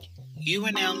You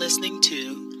are now listening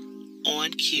to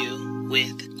On Cue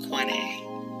with Quane.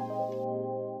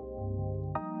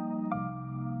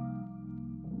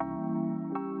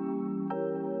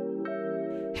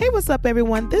 Hey, what's up,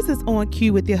 everyone? This is On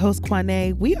Cue with your host,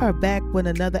 Quane. We are back with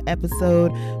another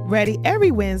episode, ready every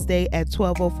Wednesday at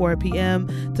 12:04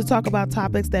 p.m. to talk about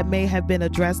topics that may have been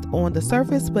addressed on the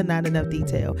surface, but not enough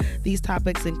detail. These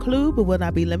topics include, but will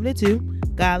not be limited to,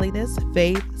 godliness,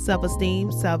 faith,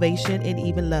 self-esteem, salvation, and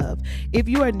even love. If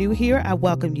you are new here, I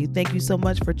welcome you. Thank you so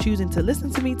much for choosing to listen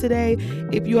to me today.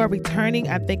 If you are returning,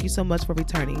 I thank you so much for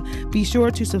returning. Be sure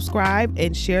to subscribe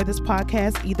and share this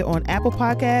podcast either on Apple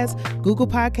Podcasts, Google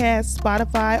Podcasts,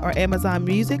 Spotify, or Amazon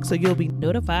Music so you'll be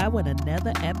notified when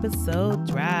another episode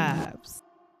drops.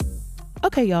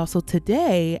 Okay, y'all, so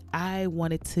today I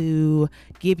wanted to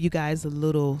give you guys a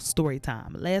little story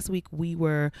time. Last week we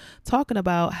were talking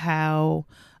about how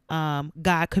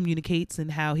God communicates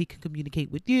and how he can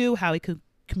communicate with you, how he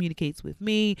communicates with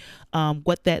me,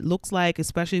 what that looks like,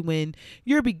 especially when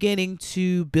you're beginning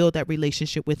to build that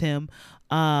relationship with him.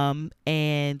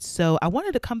 And so I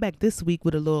wanted to come back this week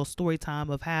with a little story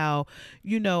time of how,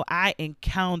 I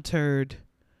encountered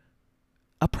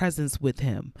a presence with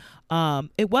him.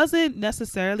 It wasn't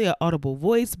necessarily an audible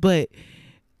voice, but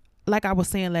like I was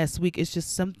saying last week, it's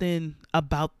just something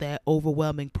about that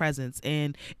overwhelming presence.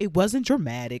 And it wasn't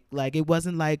dramatic. Like, it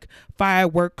wasn't like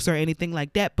fireworks or anything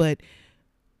like that, but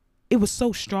it was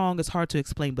so strong. It's hard to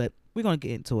explain, but we're going to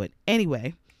get into it.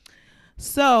 Anyway,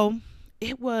 so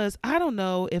it was, I don't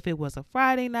know if it was a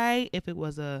Friday night, if it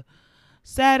was a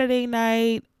Saturday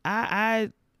night.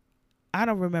 I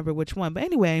don't remember which one, but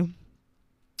anyway,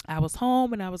 I was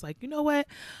home and I was like, you know what?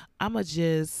 I'm going to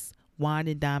just wine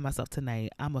and dine myself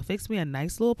tonight. I'm going to fix me a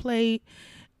nice little plate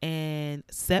and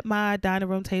set my dining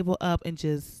room table up and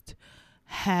just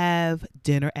have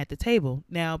dinner at the table.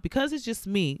 Now, because it's just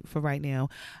me for right now,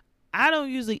 I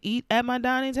don't usually eat at my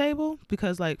dining table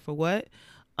because, like, for what?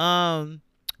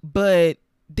 But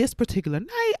this particular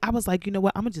night, I was like, you know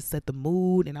what? I'm going to just set the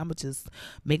mood and I'm going to just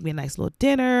make me a nice little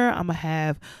dinner. I'm going to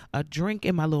have a drink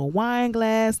in my little wine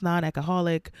glass,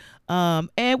 non-alcoholic. I'm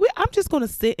just going to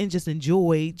sit and just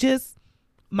enjoy just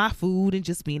my food and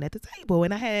just being at the table.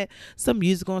 And I had some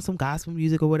music on, some gospel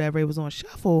music or whatever. It was on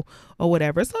shuffle or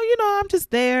whatever. So, I'm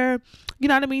just there, you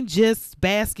know what I mean? Just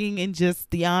basking in just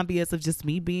the ambience of just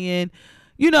me being,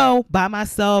 by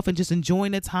myself and just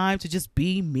enjoying the time to just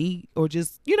be me or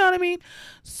just, you know what I mean?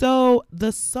 So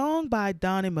the song by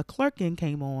Donnie McClurkin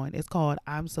came on. It's called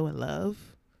I'm So In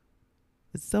Love.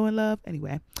 It's So In Love.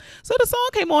 Anyway, so the song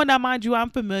came on. Now, mind you,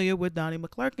 I'm familiar with Donnie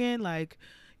McClurkin. Like,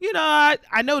 I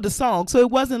know the song, so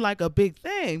it wasn't like a big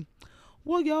thing.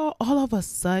 Well, y'all, all of a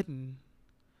sudden,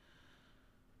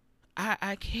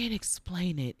 I can't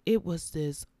explain it. It was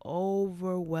this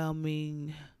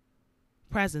overwhelming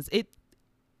presence.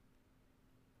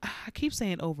 I keep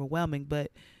saying overwhelming, but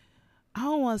I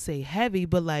don't want to say heavy,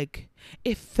 but like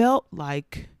it felt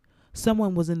like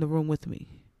someone was in the room with me.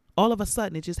 All of a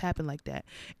sudden, it just happened like that.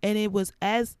 And it was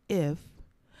as if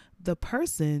the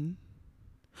person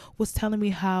was telling me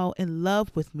how in love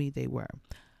with me they were.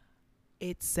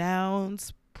 It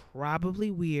sounds probably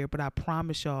weird, but I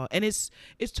promise y'all. And it's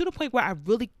to the point where I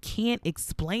really can't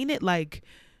explain it. Like,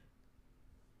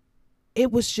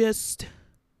 it was just,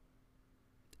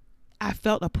 I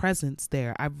felt a presence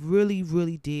there. I really,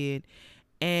 really did.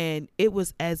 And it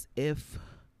was as if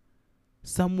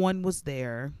someone was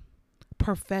there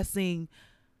professing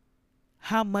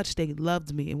how much they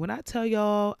loved me. And when I tell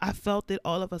y'all, I felt it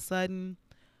all of a sudden,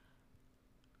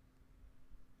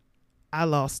 I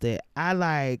lost it.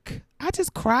 I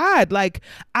just cried. Like,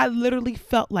 I literally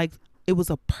felt like it was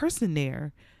a person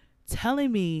there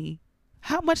telling me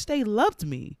how much they loved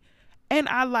me. And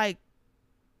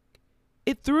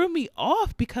it threw me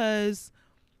off because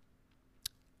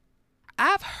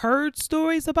I've heard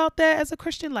stories about that as a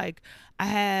Christian. Like, I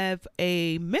have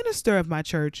a minister of my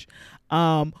church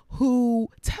who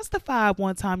testified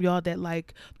one time, y'all, that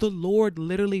like the Lord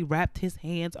literally wrapped his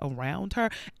hands around her.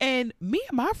 And me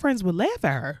and my friends would laugh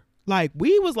at her. Like,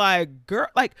 we was like, girl,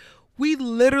 like we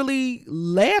literally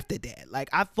laughed at that. Like,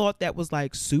 I thought that was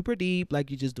like super deep.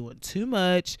 Like, you're just doing too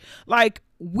much. Like,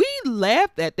 we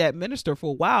laughed at that minister for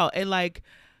a while. And like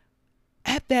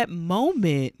at that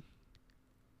moment,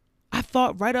 I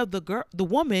thought right of the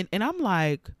woman, and I'm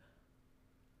like,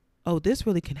 oh, this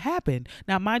really can happen.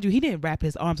 Now, mind you, he didn't wrap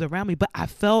his arms around me, but I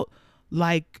felt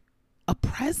like a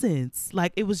presence.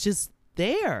 Like, it was just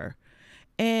there.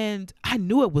 And I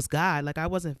knew it was God. Like, I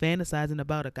wasn't fantasizing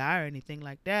about a guy or anything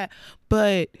like that,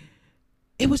 but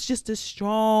it was just a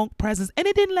strong presence. And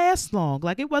it didn't last long.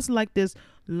 Like, it wasn't like this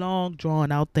long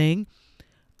drawn out thing.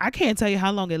 I can't tell you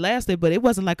how long it lasted, but it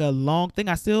wasn't like a long thing.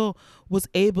 I still was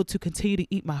able to continue to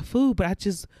eat my food, but I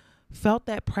just felt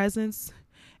that presence,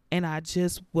 and I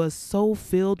just was so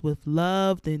filled with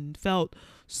love and felt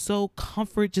so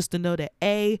comfort just to know that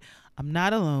A, I'm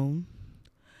not alone,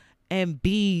 and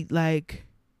B, like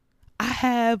I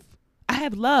have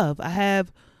love. I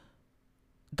have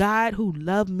God who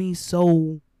loved me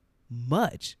so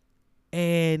much.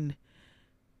 And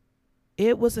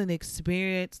it was an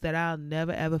experience that I'll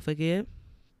never ever forget.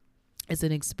 It's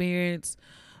an experience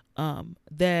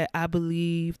that I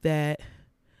believe that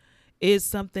is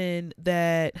something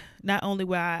that not only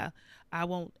where I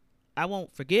won't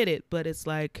forget it, but it's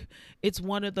like it's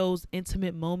one of those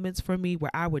intimate moments for me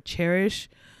where I would cherish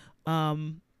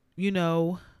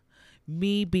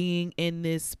me being in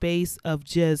this space of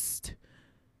just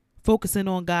focusing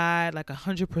on God like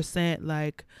 100%.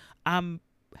 Like I'm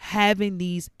having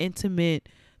these intimate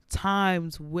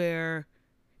times where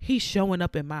he's showing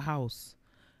up in my house,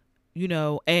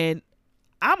 and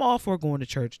I'm all for going to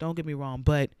church, don't get me wrong,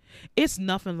 but it's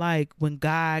nothing like when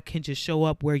God can just show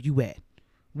up where you at,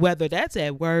 whether that's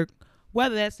at work,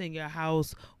 whether that's in your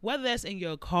house, whether that's in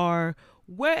your car,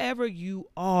 wherever you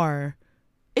are.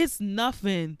 It's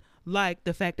nothing like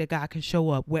the fact that God can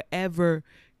show up wherever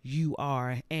you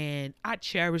are. And I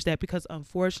cherish that because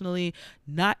unfortunately,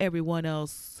 not everyone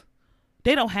else,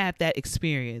 they don't have that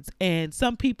experience. And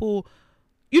some people,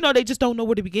 they just don't know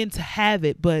where to begin to have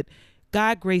it. But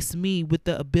God graced me with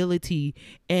the ability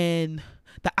and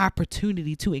the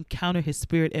opportunity to encounter his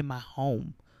spirit in my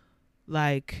home.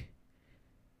 Like,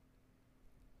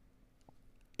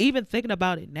 even thinking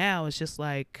about it now, it's just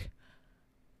like,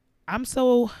 I'm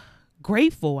so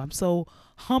grateful. I'm so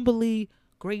humbly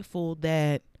grateful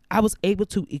that I was able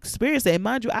to experience it. And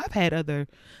mind you, I've had other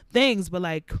things, but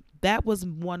like that was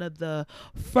one of the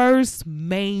first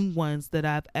main ones that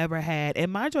I've ever had.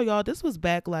 And mind you, y'all, this was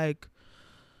back like,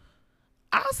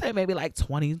 I'll say maybe like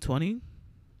 2020.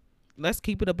 Let's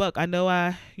keep it a buck. I know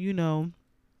I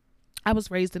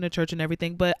was raised in a church and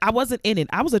everything, but I wasn't in it.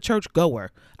 I was a church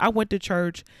goer. I went to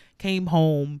church, came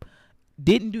home,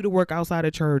 didn't do the work outside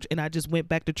of church, and I just went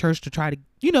back to church to try to,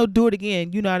 do it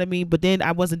again. You know what I mean? But then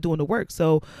I wasn't doing the work.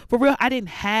 So for real, I didn't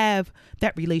have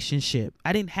that relationship.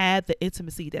 I didn't have the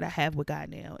intimacy that I have with God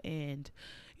now. And,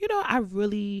 I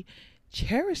really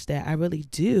cherish that. I really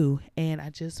do. And I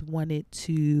just wanted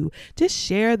to just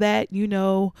share that,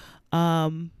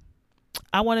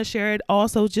 I want to share it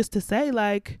also just to say,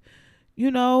 like,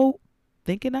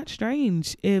 think it not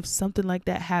strange if something like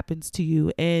that happens to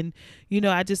you. And,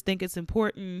 I just think it's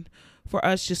important for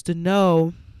us just to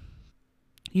know,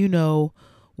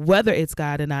 whether it's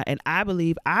God or not. And I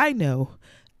believe I know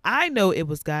it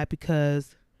was God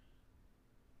because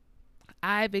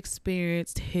I've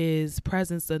experienced his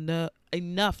presence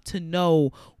enough to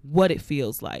know what it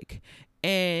feels like.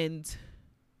 And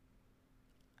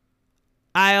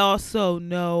I also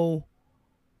know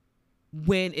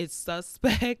when it's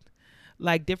suspect,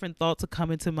 like different thoughts will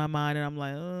come into my mind and I'm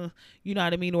like, you know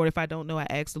what I mean? Or if I don't know, I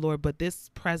ask the Lord. But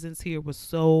this presence here was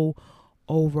so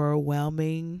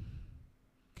overwhelming.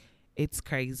 It's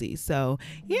crazy. So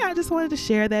yeah, I just wanted to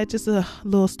share that. Just a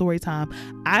little story time.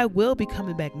 I will be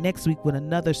coming back next week with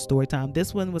another story time.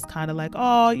 This one was kind of like,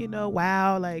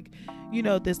 wow, like,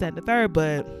 this, that, and the third.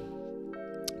 But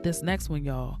this next one,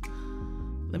 y'all,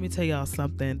 let me tell y'all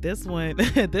something. This one,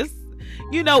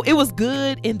 it was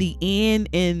good in the end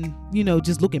and,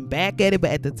 just looking back at it. But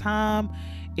at the time,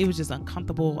 it was just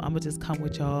uncomfortable. I'm going to just come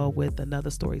with y'all with another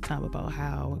story time about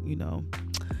how,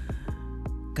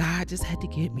 God just had to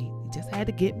get me. He just had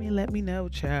to get me and let me know,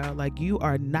 child, like you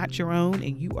are not your own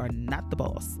and you are not the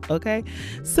boss. Okay.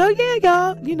 So yeah,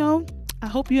 y'all, I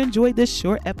hope you enjoyed this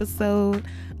short episode.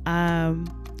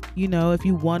 If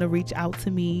you want to reach out to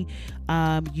me,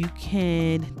 you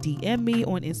can DM me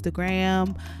on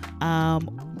Instagram.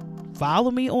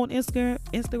 Follow me on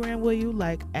Instagram, will you?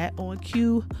 Like at On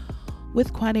Cue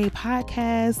with Kwane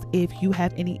Podcast. If you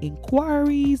have any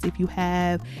inquiries, if you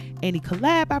have any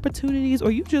collab opportunities,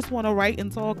 or you just want to write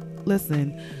and talk,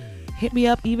 listen, hit me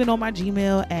up even on my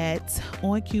Gmail at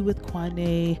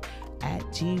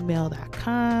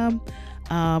oncuewithkwane@gmail.com.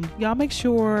 Y'all make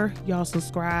sure y'all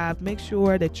subscribe, make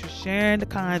sure that you're sharing the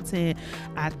content.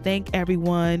 I thank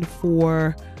everyone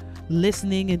for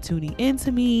listening and tuning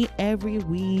into me every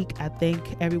week. I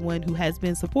thank everyone who has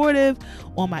been supportive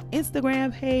on my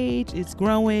Instagram page. It's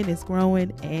growing,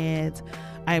 and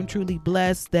I am truly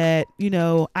blessed that,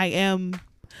 I am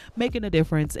making a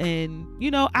difference. And,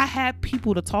 I have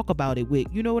people to talk about it with,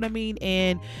 you know what I mean?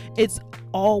 And it's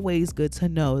always good to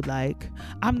know, like,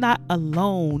 I'm not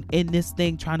alone in this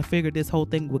thing trying to figure this whole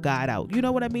thing with God out. You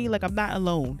know what I mean? Like, I'm not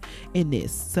alone in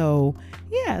this. So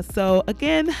yeah. So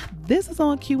again, this is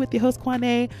On Cue with your host,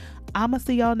 Kwane. I'ma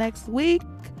see y'all next week.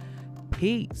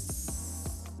 Peace.